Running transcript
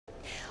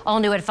All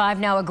new at 5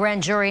 now, a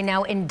grand jury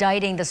now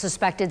indicting the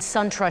suspected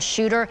SunTrust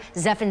shooter,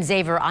 Zephen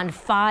Xaver, on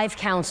 5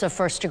 counts of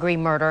first-degree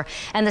murder.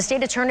 And the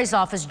state attorney's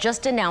office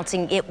just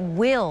announcing it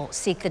will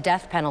seek the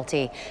death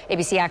penalty.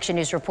 ABC Action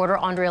News reporter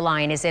Andrea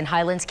Lyon is in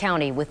Highlands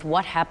County with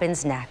what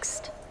happens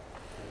next.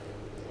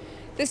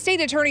 The state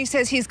attorney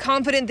says he's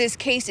confident this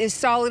case is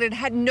solid and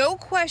had no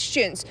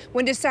questions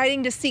when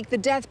deciding to seek the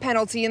death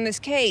penalty in this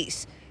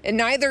case. And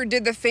neither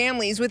did the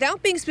families.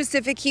 Without being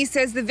specific, he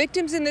says the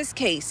victims in this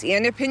case,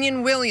 Anna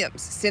Pinion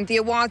Williams,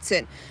 Cynthia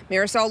Watson,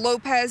 Marisol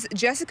Lopez,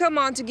 Jessica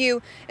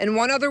Montague, and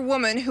one other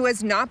woman who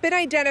has not been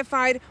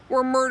identified,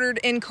 were murdered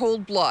in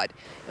cold blood.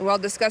 And while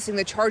discussing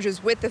the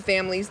charges with the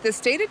families, the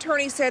state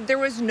attorney said there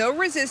was no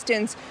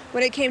resistance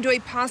when it came to a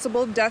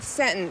possible death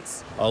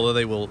sentence. Although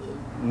they will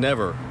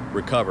never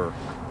recover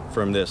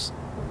from this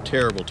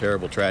terrible,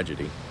 terrible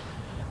tragedy,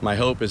 my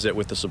hope is that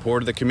with the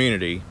support of the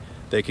community,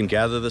 they can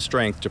gather the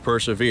strength to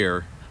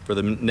persevere for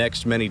the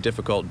next many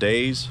difficult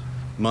days,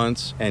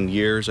 months, and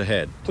years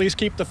ahead. Please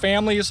keep the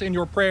families in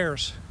your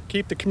prayers,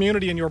 keep the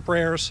community in your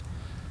prayers,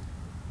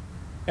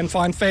 and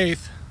find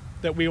faith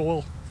that we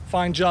will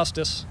find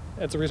justice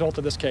as a result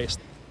of this case.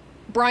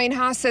 Brian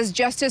Haas says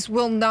justice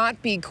will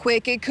not be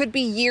quick. It could be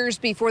years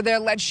before the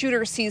alleged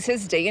shooter sees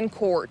his day in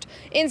court.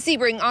 In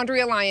Sebring,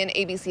 Andrea Lyon,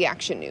 ABC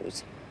Action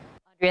News.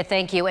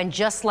 Thank you. And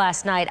just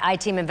last night,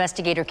 I-Team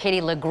investigator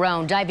Katie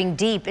Legrone diving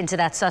deep into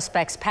that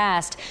suspect's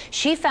past.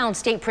 She found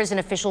state prison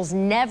officials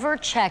never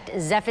checked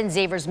Zephen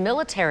Xaver's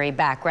military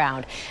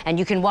background. And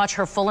you can watch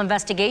her full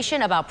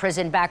investigation about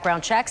prison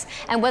background checks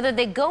and whether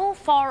they go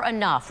far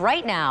enough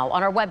right now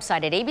on our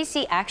website at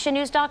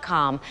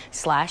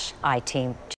abcactionnews.com/I-Team.